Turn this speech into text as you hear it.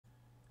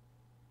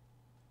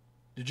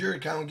Did your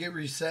account get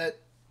reset?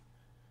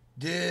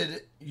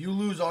 Did you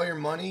lose all your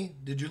money?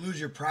 Did you lose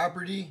your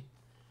property?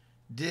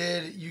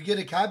 Did you get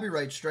a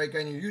copyright strike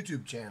on your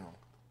YouTube channel?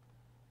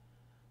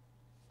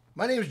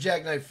 My name is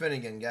Jackknife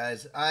Finnegan,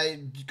 guys. I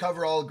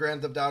cover all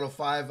Grand Theft Auto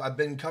 5. I've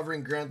been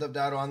covering Grand Theft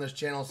Auto on this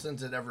channel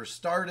since it ever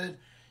started.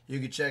 You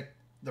can check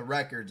the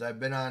records.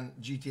 I've been on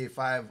GTA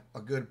 5 a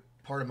good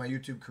part of my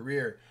YouTube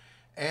career.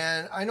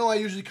 And I know I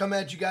usually come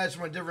at you guys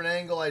from a different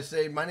angle. I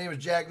say, my name is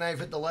Jackknife.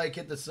 Hit the like,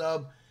 hit the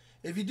sub.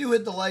 If you do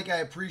hit the like, I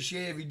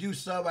appreciate it. If you do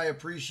sub, I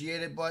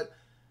appreciate it. But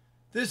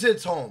this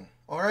hits home,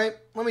 all right?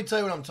 Let me tell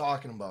you what I'm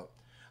talking about.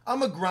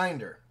 I'm a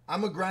grinder. I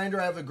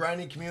have a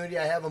grinding community.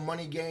 I have a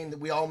money game that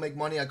we all make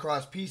money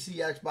across PC,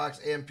 Xbox,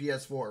 and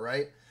PS4,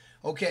 right?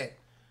 Okay.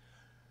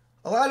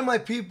 A lot of my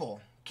people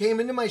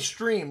came into my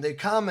stream. They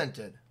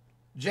commented,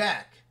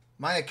 Jack,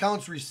 my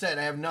account's reset.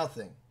 I have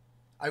nothing.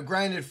 I've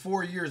grinded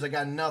 4 years. I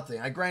got nothing.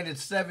 I grinded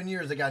 7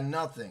 years. I got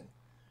nothing.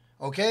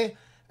 Okay?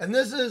 And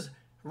this is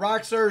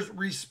Rockstar's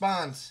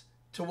response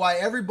to why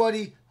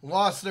everybody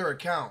lost their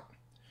account.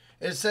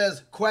 It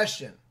says,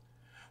 question.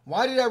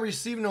 Why did I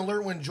receive an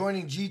alert when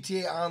joining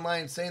GTA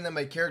Online saying that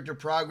my character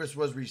progress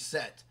was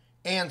reset?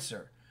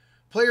 Answer.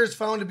 Players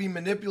found to be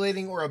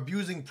manipulating or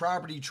abusing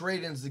property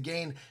trade-ins to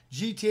gain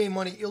GTA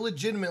money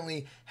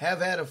illegitimately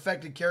have had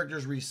affected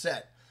characters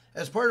reset.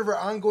 As part of our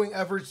ongoing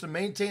efforts to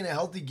maintain a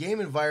healthy game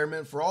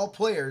environment for all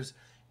players,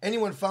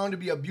 anyone found to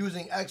be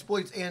abusing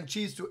exploits and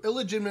cheats to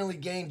illegitimately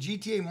gain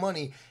GTA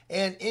money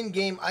and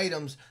in-game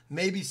items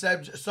may be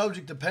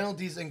subject to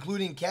penalties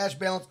including cash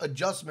balance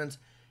adjustments,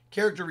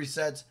 character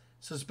resets,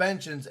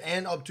 suspensions,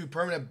 and up to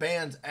permanent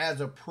bans as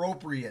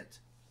appropriate.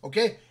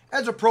 Okay?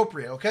 As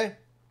appropriate, okay?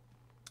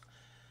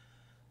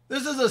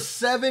 This is a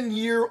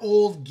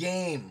 7-year-old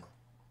game,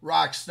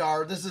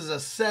 Rockstar. This is a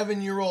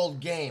 7-year-old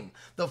game.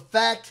 The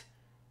fact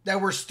that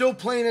we're still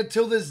playing it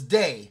till this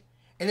day,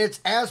 and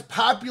it's as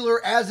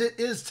popular as it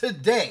is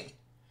today.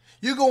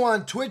 You go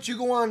on Twitch, you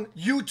go on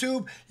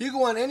YouTube, you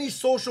go on any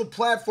social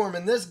platform,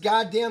 and this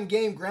goddamn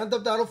game, Grand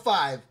Theft Auto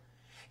 5,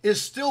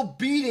 is still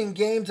beating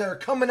games that are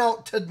coming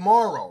out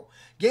tomorrow.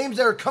 Games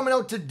that are coming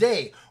out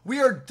today. We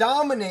are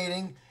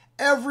dominating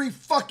every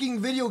fucking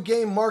video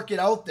game market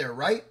out there,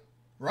 right?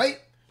 Right?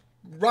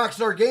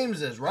 Rockstar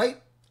Games is, right?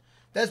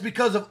 That's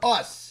because of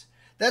us.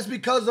 That's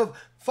because of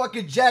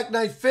fucking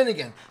Jackknife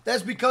Finnegan.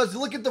 That's because,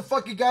 look at the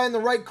fucking guy in the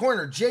right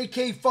corner,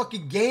 JK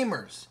fucking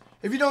Gamers.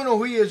 If you don't know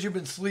who he is, you've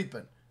been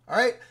sleeping, all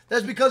right?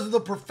 That's because of the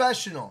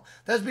professional.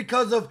 That's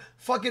because of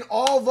fucking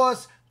all of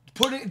us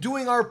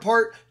doing our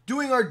part,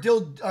 doing our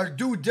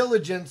due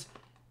diligence,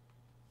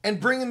 and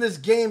bringing this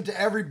game to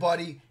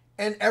everybody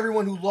and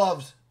everyone who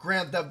loves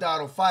Grand Theft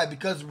Auto 5.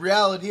 Because the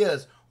reality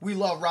is, we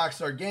love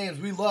Rockstar Games.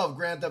 We love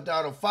Grand Theft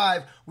Auto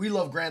 5. We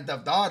love Grand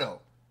Theft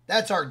Auto.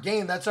 That's our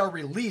game. That's our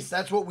release.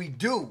 That's what we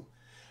do.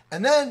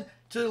 And then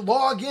to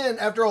log in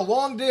after a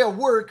long day of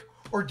work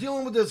or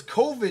dealing with this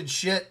COVID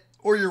shit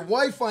or your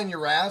wife on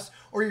your ass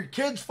or your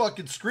kids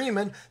fucking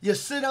screaming, you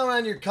sit down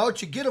on your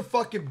couch, you get a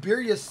fucking beer,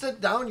 you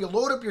sit down, you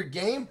load up your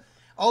game,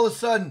 all of a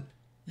sudden,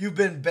 you've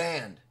been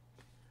banned.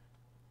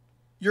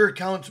 Your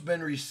account's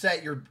been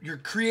reset. You're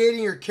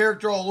creating your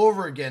character all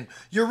over again.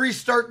 You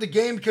restart the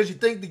game because you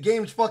think the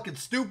game's fucking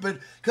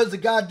stupid because the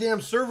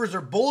goddamn servers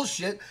are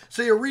bullshit,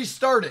 so you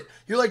restart it.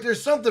 You're like,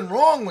 there's something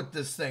wrong with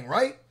this thing,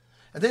 right?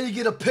 And then you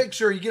get a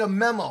picture, you get a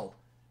memo.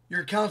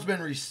 Your account's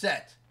been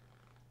reset.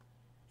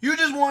 You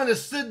just want to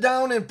sit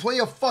down and play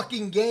a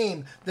fucking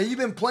game that you've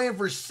been playing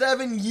for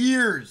 7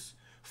 years,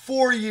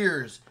 4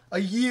 years, a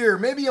year,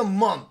 maybe a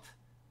month,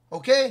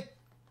 okay?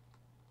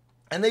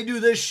 And they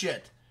do this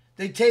shit.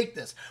 They take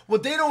this.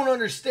 What they don't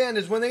understand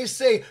is when they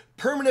say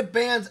permanent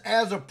bans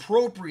as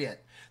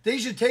appropriate, they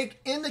should take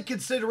into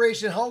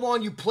consideration how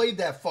long you played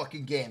that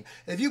fucking game.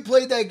 If you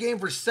played that game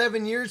for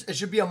 7 years, it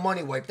should be a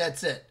money wipe.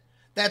 That's it.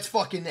 That's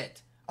fucking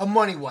it. A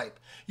money wipe.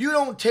 You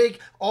don't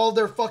take all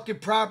their fucking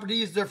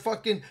properties, their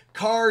fucking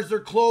cars, their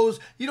clothes.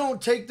 You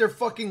don't take their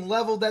fucking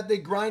level that they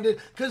grinded.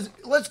 Because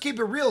let's keep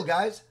it real,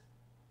 guys.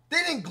 They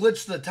didn't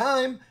glitch the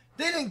time.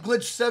 They didn't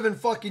glitch 7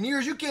 fucking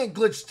years. You can't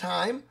glitch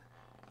time.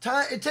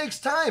 It takes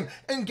time.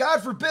 And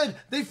God forbid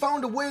they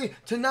found a way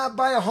to not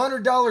buy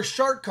 $100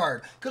 shark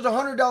card. Because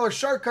 $100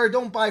 shark card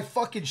don't buy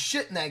fucking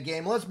shit in that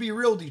game. Let's be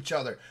real with each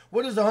other.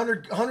 What does a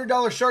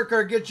 $100 shark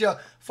card get you?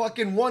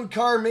 Fucking one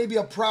car, maybe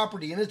a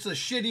property. And it's the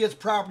shittiest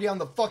property on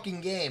the fucking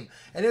game.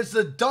 And it's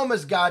the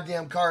dumbest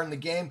goddamn car in the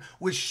game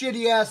with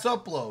shitty ass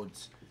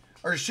uploads.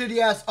 Or shitty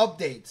ass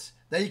updates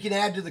that you can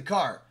add to the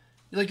car.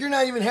 You're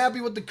not even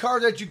happy with the car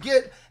that you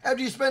get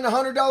after you spend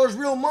 $100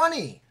 real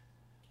money.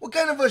 What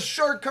kind of a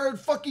shark card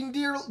fucking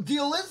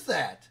deal is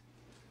that?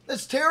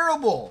 That's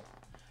terrible.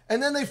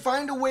 And then they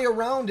find a way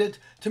around it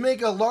to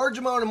make a large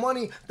amount of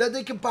money that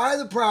they can buy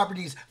the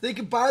properties, they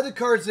can buy the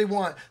cards they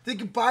want, they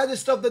can buy the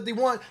stuff that they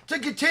want to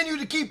continue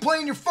to keep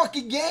playing your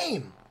fucking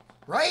game,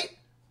 right?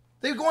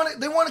 They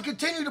want to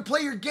continue to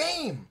play your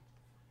game.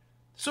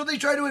 So they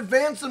try to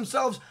advance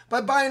themselves by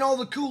buying all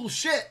the cool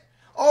shit,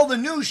 all the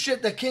new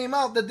shit that came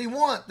out that they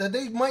want, that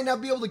they might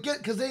not be able to get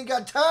because they ain't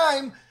got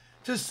time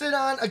to sit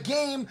on a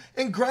game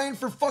and grind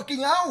for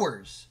fucking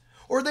hours.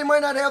 Or they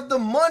might not have the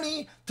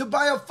money to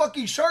buy a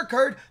fucking shark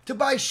card to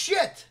buy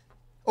shit.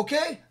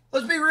 Okay?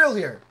 Let's be real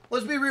here.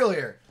 Let's be real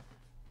here.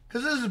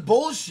 Because this is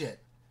bullshit.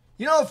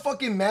 You know how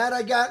fucking mad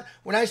I got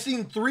when I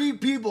seen 3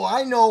 people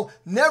I know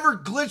never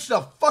glitched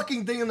a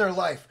fucking thing in their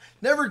life.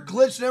 Never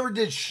glitched, never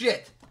did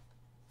shit.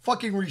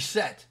 Fucking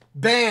reset.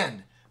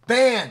 Banned.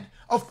 Banned.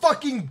 A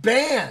fucking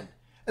ban.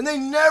 And they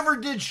never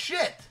did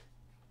shit.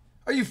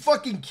 Are you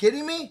fucking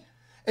kidding me?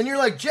 And you're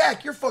like,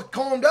 Jack, you're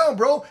calm down,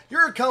 bro.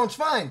 Your account's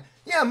fine.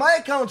 Yeah, my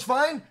account's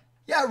fine.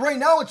 Yeah, right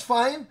now it's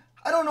fine.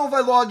 I don't know if I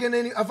log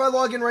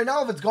in right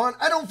now, if it's gone.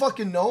 I don't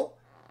fucking know.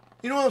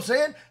 You know what I'm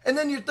saying? And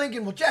then you're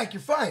thinking, well, Jack,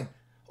 you're fine.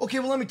 Okay,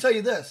 well, let me tell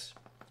you this.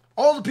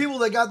 All the people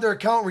that got their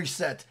account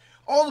reset,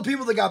 all the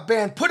people that got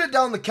banned, put it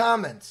down in the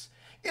comments.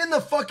 In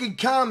the fucking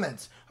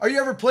comments. Are you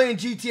ever playing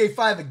GTA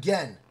 5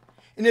 again?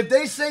 And if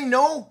they say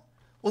no,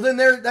 well, then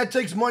that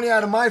takes money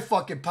out of my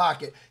fucking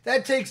pocket.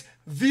 That takes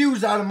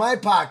views out of my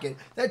pocket.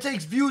 That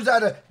takes views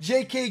out of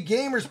JK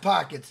Gamers'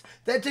 pockets.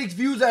 That takes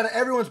views out of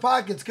everyone's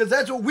pockets, because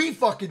that's what we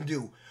fucking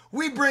do.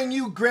 We bring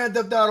you Grand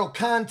Theft Auto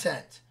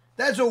content.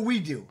 That's what we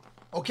do.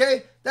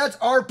 Okay? That's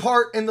our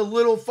part in the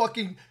little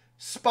fucking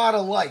spot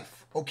of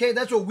life. Okay?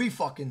 That's what we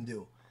fucking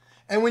do.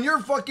 And when you're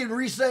fucking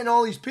resetting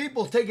all these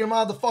people, taking them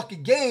out of the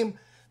fucking game,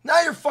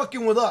 now you're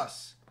fucking with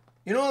us.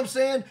 You know what I'm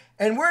saying?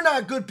 And we're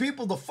not good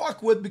people to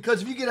fuck with,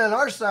 because if you get on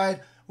our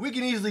side, we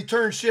can easily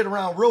turn shit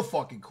around real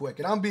fucking quick.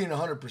 And I'm being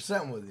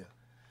 100% with you.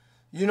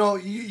 You know,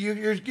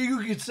 you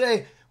could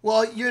say,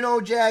 well, you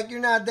know, Jack, you're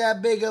not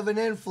that big of an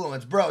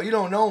influence. Bro, you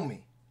don't know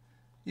me.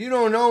 You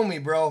don't know me,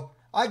 bro.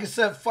 I could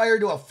set fire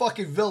to a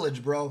fucking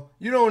village, bro.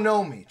 You don't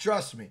know me.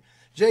 Trust me.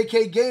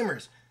 JK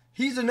Gamers.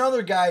 He's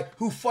another guy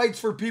who fights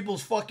for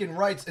people's fucking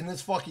rights in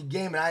this fucking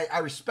game. And I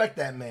respect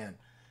that man.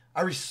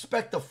 I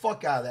respect the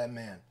fuck out of that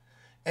man.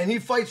 And he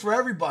fights for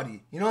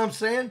everybody. You know what I'm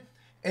saying?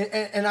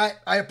 And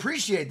I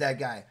appreciate that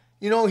guy.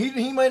 You know,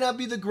 he might not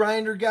be the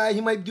grinder guy.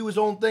 He might do his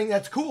own thing.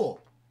 That's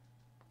cool.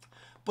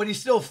 But he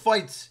still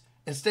fights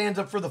and stands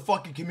up for the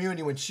fucking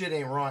community when shit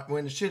ain't right.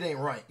 When the shit ain't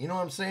right. You know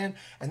what I'm saying?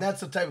 And that's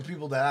the type of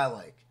people that I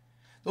like.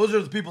 Those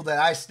are the people that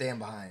I stand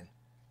behind.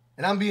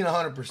 And I'm being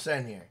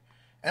 100% here.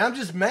 And I'm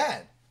just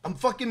mad. I'm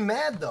fucking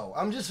mad though.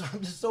 I'm just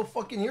so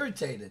fucking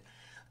irritated.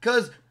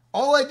 Because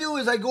all I do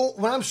is I go,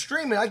 when I'm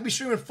streaming, I could be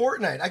streaming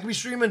Fortnite. I could be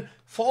streaming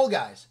Fall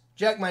Guys.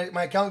 Jack,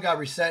 my account got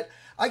reset.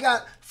 I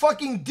got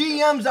fucking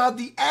DMs out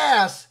the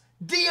ass.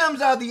 DMs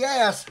out the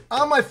ass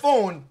on my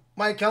phone.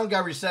 My account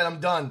got reset. I'm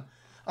done.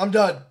 I'm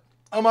done.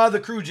 I'm out of the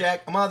crew,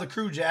 Jack. I'm out of the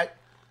crew, Jack.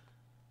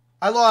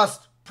 I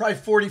lost probably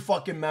 40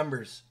 fucking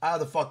members out of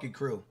the fucking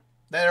crew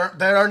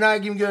that are not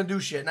even going to do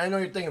shit. And I know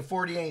you're thinking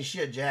 40 ain't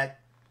shit, Jack.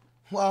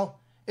 Well,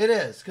 it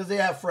is, because they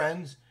have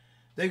friends.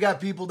 They've got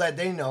people that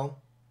they know.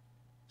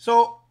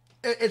 So,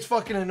 it's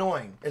fucking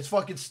annoying. It's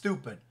fucking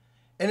stupid.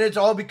 And it's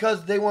all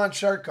because they want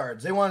shark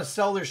cards. They want to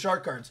sell their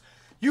shark cards.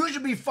 You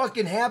should be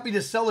fucking happy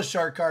to sell a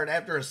shark card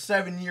after a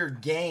 7-year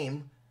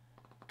game.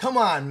 Come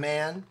on,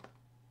 man.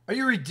 Are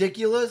you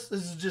ridiculous?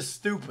 This is just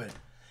stupid.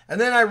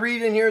 And then I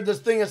read in here this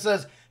thing that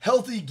says,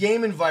 healthy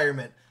game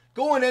environment.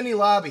 Go in any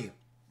lobby.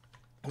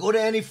 Go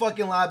to any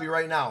fucking lobby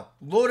right now.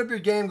 Load up your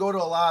game, go to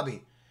a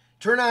lobby.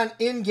 Turn on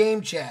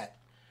in-game chat.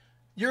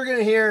 You're going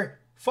to hear,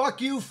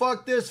 fuck you,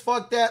 fuck this,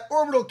 fuck that,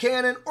 orbital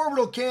cannon,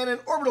 orbital cannon,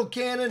 orbital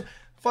cannon,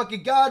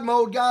 fucking God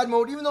mode, God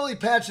mode. Even though they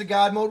patched the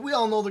God mode, we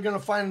all know they're going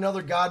to find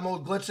another God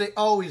mode glitch. They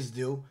always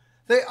do.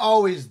 They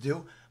always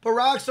do. But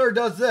Rockstar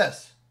does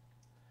this.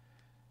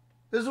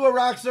 This is what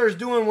Rockstar is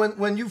doing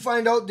when you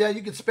find out that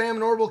you can spam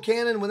an orbital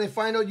cannon. When they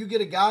find out you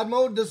get a God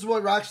mode, this is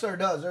what Rockstar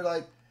does. They're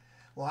like,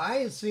 well, I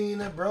ain't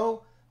seen it,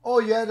 bro. Oh,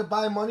 you had to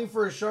buy money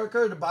for a shark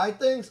card to buy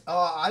things?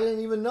 Oh, I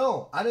didn't even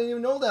know. I didn't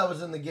even know that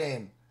was in the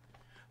game.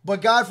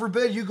 But God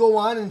forbid you go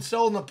on and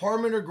sell an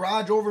apartment or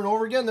garage over and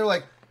over again. They're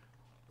like,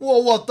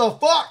 well, what the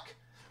fuck?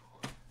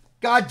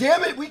 God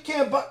damn it, we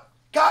can't buy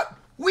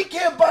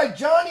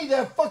Johnny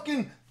that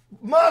fucking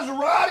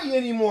Maserati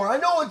anymore. I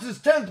know it's his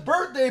 10th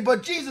birthday,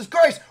 but Jesus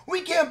Christ,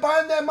 we can't buy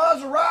him that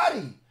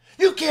Maserati.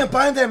 You can't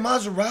buy him that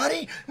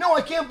Maserati? No,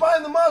 I can't buy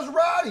him the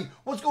Maserati.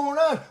 What's going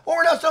on? Oh,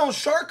 we're not selling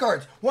shark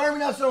cards. Why are we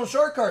not selling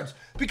shark cards?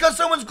 Because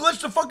someone's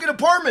glitched a fucking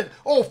apartment.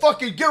 Oh,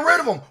 fucking get rid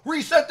of them.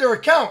 Reset their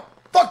account.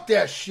 Fuck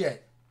that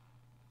shit.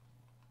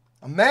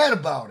 I'm mad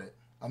about it.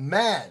 I'm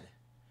mad.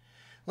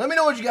 Let me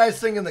know what you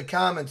guys think in the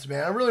comments,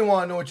 man. I really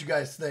want to know what you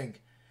guys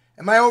think.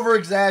 Am I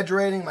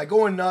over-exaggerating? Am I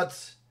going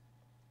nuts?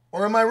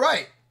 Or am I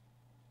right?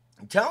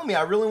 Tell me.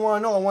 I really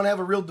want to know. I want to have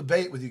a real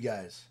debate with you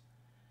guys.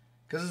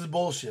 Because this is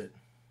bullshit.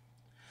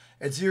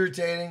 It's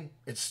irritating,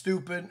 it's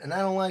stupid, and I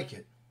don't like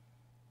it.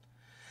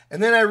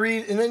 And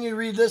then you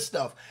read this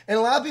stuff. And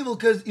a lot of people,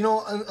 because, you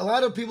know, a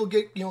lot of people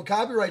get, you know,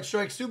 copyright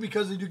strikes too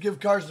because they do give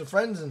cards to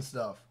friends and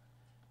stuff.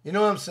 You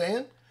know what I'm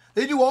saying?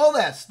 They do all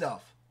that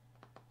stuff.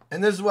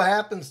 And this is what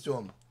happens to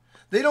them.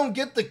 They don't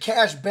get the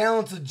cash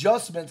balance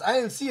adjustments. I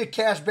didn't see a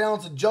cash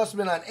balance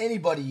adjustment on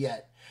anybody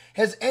yet.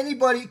 Has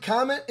anybody,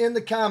 comment in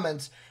the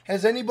comments,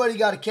 has anybody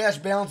got a cash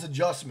balance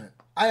adjustment?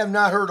 I have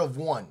not heard of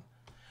one.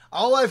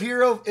 All I've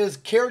heard of is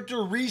character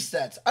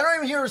resets. I don't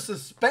even hear of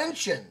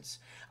suspensions.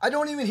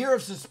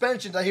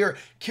 I hear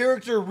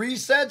character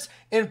resets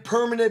and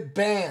permanent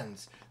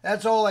bans.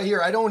 That's all I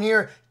hear. I don't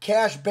hear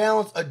cash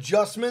balance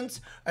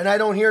adjustments, and I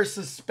don't hear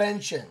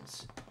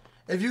suspensions.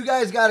 If you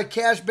guys got a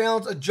cash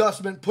balance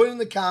adjustment, put it in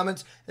the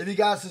comments. If you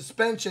got a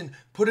suspension,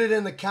 put it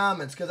in the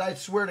comments, because I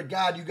swear to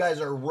God, you guys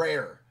are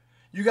rare.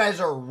 You guys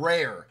are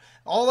rare.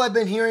 All I've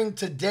been hearing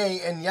today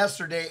and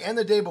yesterday and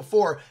the day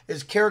before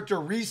is character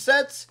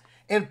resets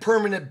and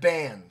permanent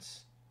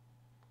bans.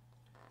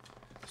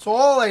 So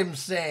all I'm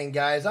saying,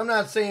 guys, I'm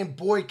not saying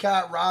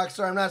boycott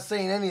Rockstar. I'm not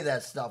saying any of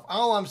that stuff.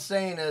 All I'm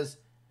saying is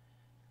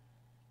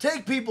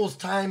take people's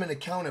time and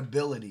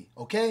accountability,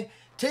 okay?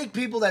 Take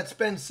people that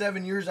spend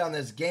 7 years on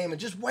this game and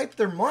just wipe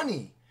their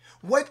money.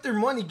 Wipe their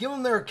money. Give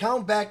them their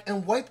account back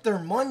and wipe their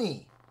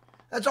money.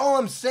 That's all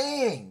I'm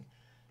saying.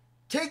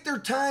 Take their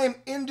time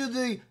into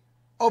the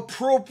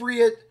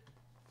appropriate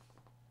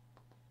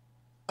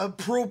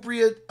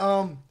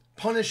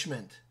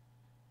punishment.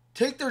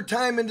 Take their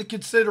time into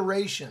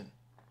consideration.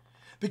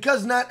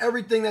 Because not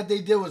everything that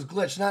they did was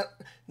glitched.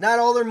 Not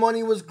all their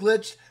money was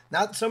glitched.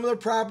 Not some of their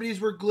properties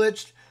were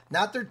glitched.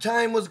 Not their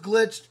time was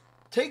glitched.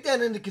 Take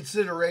that into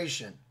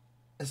consideration.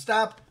 And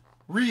stop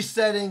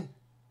resetting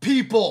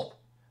people.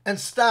 And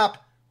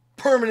stop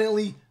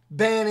permanently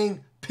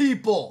banning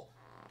people.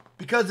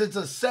 Because it's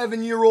a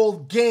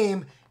 7-year-old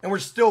game and we're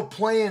still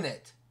playing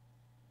it.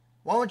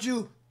 Why don't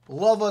you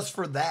love us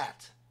for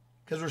that?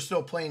 Because we're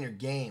still playing your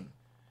game.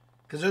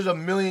 Because there's a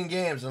million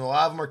games and a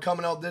lot of them are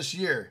coming out this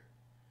year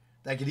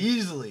that could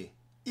easily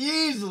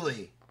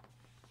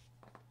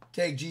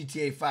take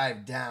GTA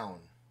 5 down.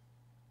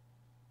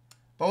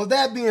 But with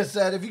that being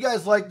said, if you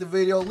guys liked the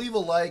video, leave a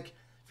like.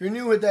 If you're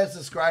new, hit that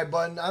subscribe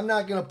button. I'm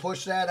not going to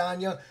push that on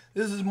you.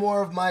 This is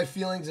more of my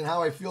feelings and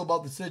how I feel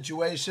about the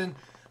situation.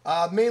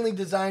 Mainly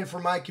designed for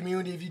my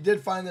community. If you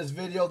did find this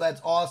video,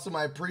 that's awesome.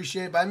 I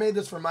appreciate it. But I made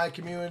this for my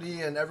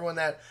community and everyone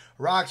that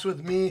rocks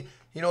with me,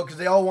 you know, because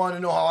they all want to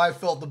know how I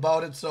felt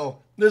about it. So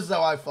this is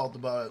how I felt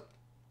about it.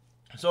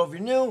 So if you're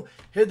new,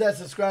 hit that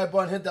subscribe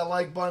button, hit that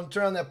like button,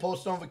 turn on that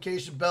post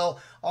notification bell,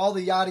 all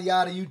the yada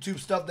yada YouTube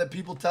stuff that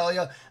people tell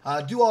you.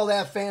 Do all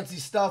that fancy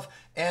stuff,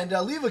 and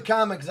leave a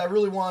comment, because I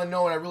really want to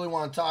know and I really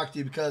want to talk to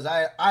you, because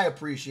I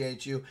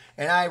appreciate you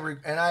and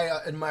I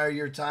admire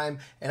your time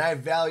and I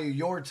value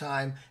your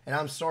time, and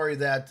I'm sorry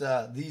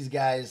that these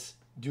guys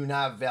do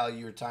not value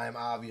your time,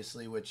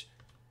 obviously, which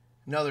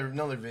another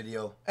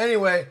video.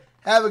 Anyway,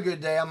 have a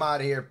good day. I'm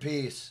out of here.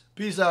 Peace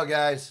out,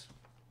 guys.